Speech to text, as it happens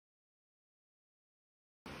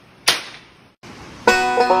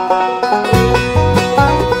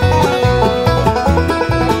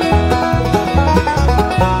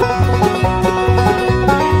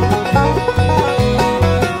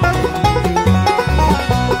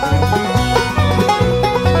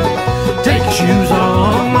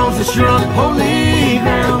You're on holy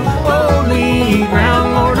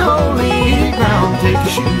ground, Lord, holy ground. Take your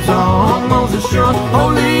shoes on, Moses, you're on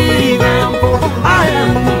holy ground, for I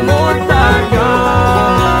am the Lord thy God.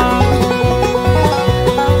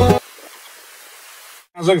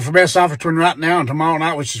 I was looking for best offer between right now and tomorrow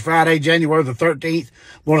night, which is Friday, January the 13th.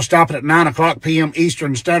 We're going to stop it at 9 o'clock p.m.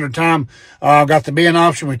 Eastern Standard Time. Got the bin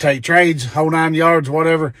option. We take trades, whole 9 yards,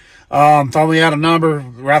 whatever. Throw me out a number,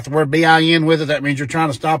 write the word BIN with it. That means you're trying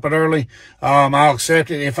to stop it early. I'll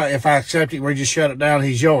accept it. If I accept it, we just shut it down.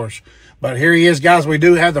 He's yours. But here he is, guys. We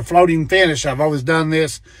do have the floating finish. I've always done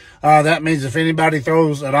this. That means if anybody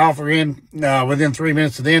throws an offer in within 3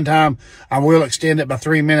 minutes of the end time, I will extend it by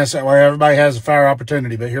 3 minutes. That way everybody has a fair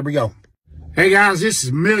opportunity. But here we go. Hey, guys, this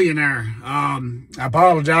is Millionaire. I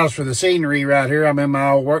apologize for the scenery right here. I'm in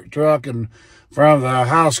my old work truck in front of the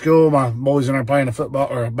high school. My boy's in there playing a football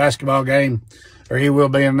or a basketball game, or he will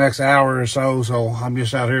be in the next hour or so. So I'm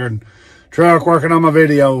just out here in the truck working on my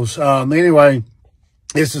videos. Anyway,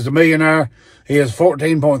 this is the Millionaire. He is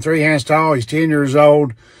 14.3 hands tall. He's 10 years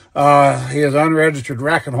old. He is unregistered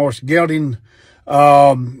racking horse gelding.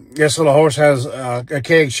 This little horse has a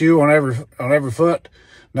keg shoe on every foot.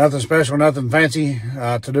 Nothing special, nothing fancy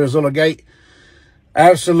to do his little gait.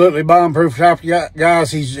 Absolutely bomb-proof type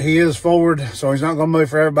guys. He is forward, so he's not going to move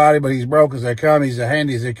for everybody, but he's broke as they come. He's as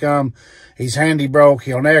handy as they come. He's handy broke.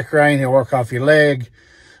 He'll neck crane. He'll work off your leg.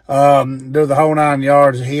 Do the whole 9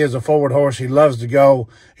 yards. He is a forward horse. He loves to go.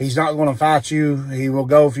 He's not going to fight you. He will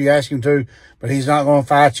go if you ask him to, but he's not going to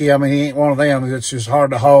fight you. I mean, he ain't one of them that's just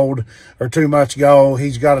hard to hold or too much go.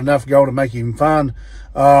 He's got enough go to make him fun.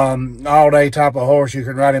 All day type of horse. You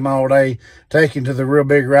can ride him all day, take him to the real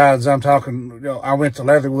big rides. I'm talking, I went to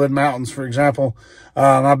Leatherwood Mountains, for example.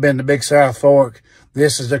 I've been to Big South Fork.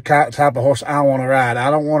 This is the type of horse I want to ride.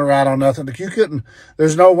 I don't want to ride on nothing. You couldn't,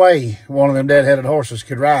 there's no way one of them dead-headed horses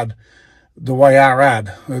could ride the way I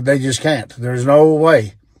ride. They just can't. There's no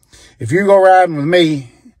way. If you go riding with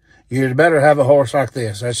me, you'd better have a horse like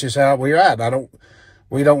this. That's just how we ride.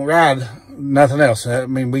 We don't ride nothing else. I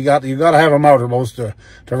mean, you got to have a motor boats to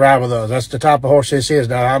ride with us. That's the type of horse this is.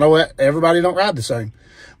 Now, I know everybody don't ride the same,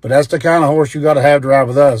 but that's the kind of horse you got to have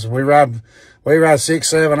with us. We ride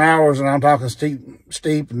 6-7 hours, and I'm talking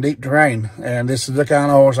steep and deep terrain. And this is the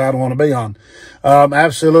kind of horse I'd want to be on.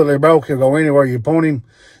 Absolutely broke. He'll go anywhere you point him,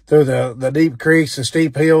 through the deep creeks, the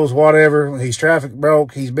steep hills, whatever. He's traffic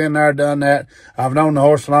broke. He's been there, done that. I've known the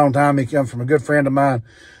horse for a long time. He comes from a good friend of mine.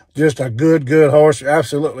 Just a good horse.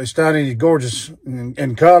 Absolutely stunning. He's gorgeous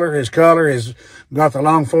in color. His color has got the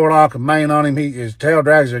long forelock and mane on him. His tail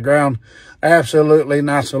drags the ground. Absolutely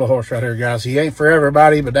nice little horse right here, guys. He ain't for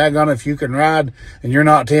everybody, but daggone, if you can ride and you're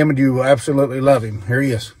not timid, you will absolutely love him. Here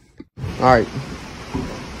he is. All right.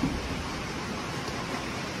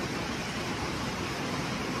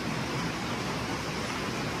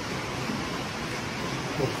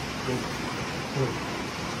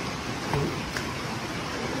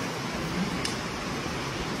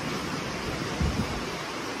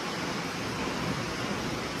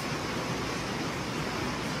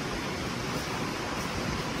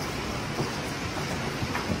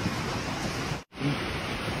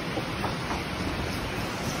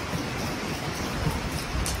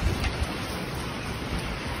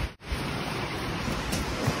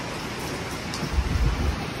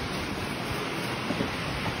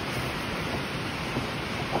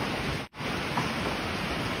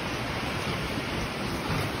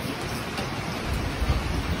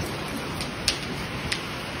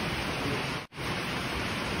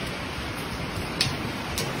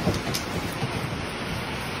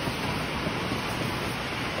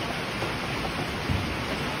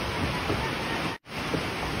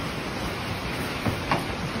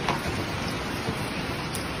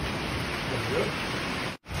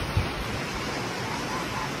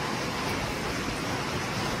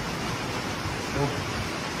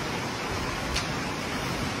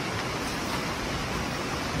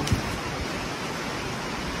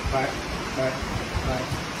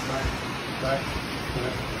 Back.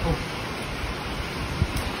 Oh.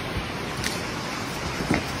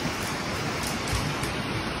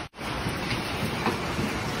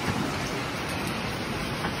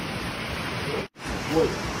 Wait.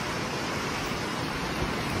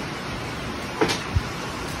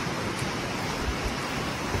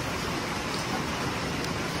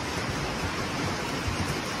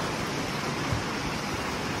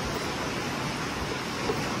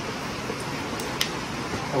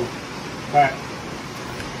 Back.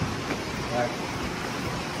 Back.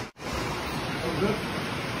 Oh, good.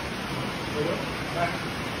 Good. Back.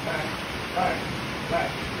 Back. Back.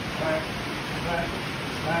 Back. Back. Back.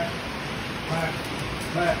 Back. Back.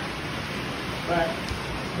 Back. Back.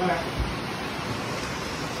 Back.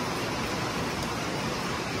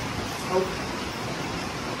 Oh.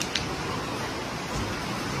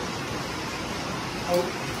 Oh.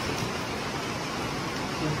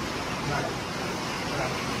 Back.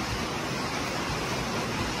 Back.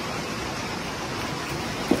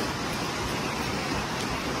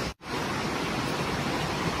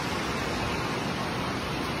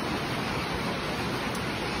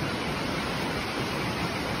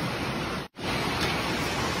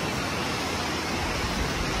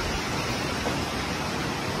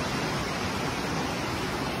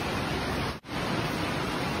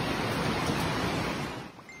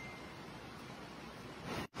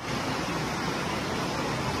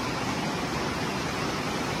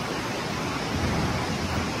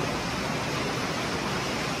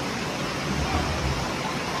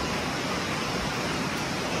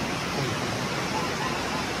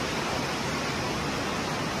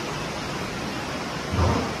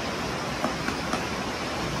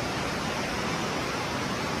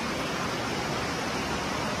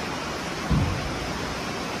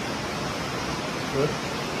 Good.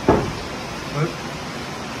 Good.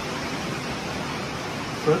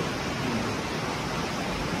 Good.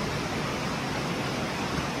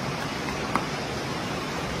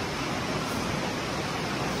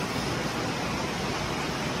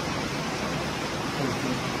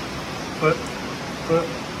 Good. Good.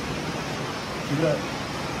 You got it.